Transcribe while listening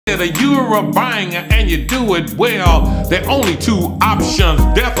You're a banger and you do it well. There are only two options,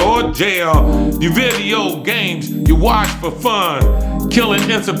 death or jail. You video games, you watch for fun, killing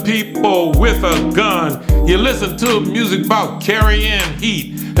innocent people with a gun. You listen to music about carrying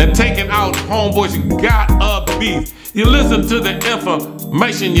heat and taking out homeboys you got a beef. You listen to the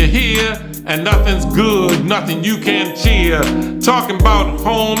information you hear, and nothing's good, nothing you can cheer. Talking about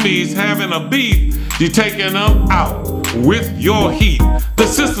homies having a beef, you taking them out with your heat. The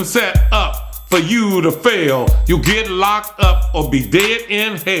system set up for you to fail. You'll get locked up or be dead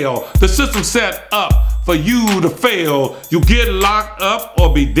in hell. The system set up for you to fail. You'll get locked up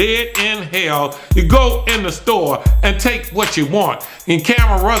or be dead in hell. You go in the store and take what you want, and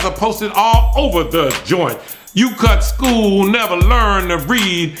cameras are posted all over the joint. You cut school, never learn to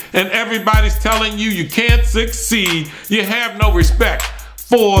read, and everybody's telling you you can't succeed. You have no respect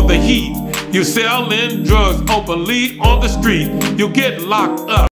for the heat. You're selling drugs openly on the street. You'll get locked up.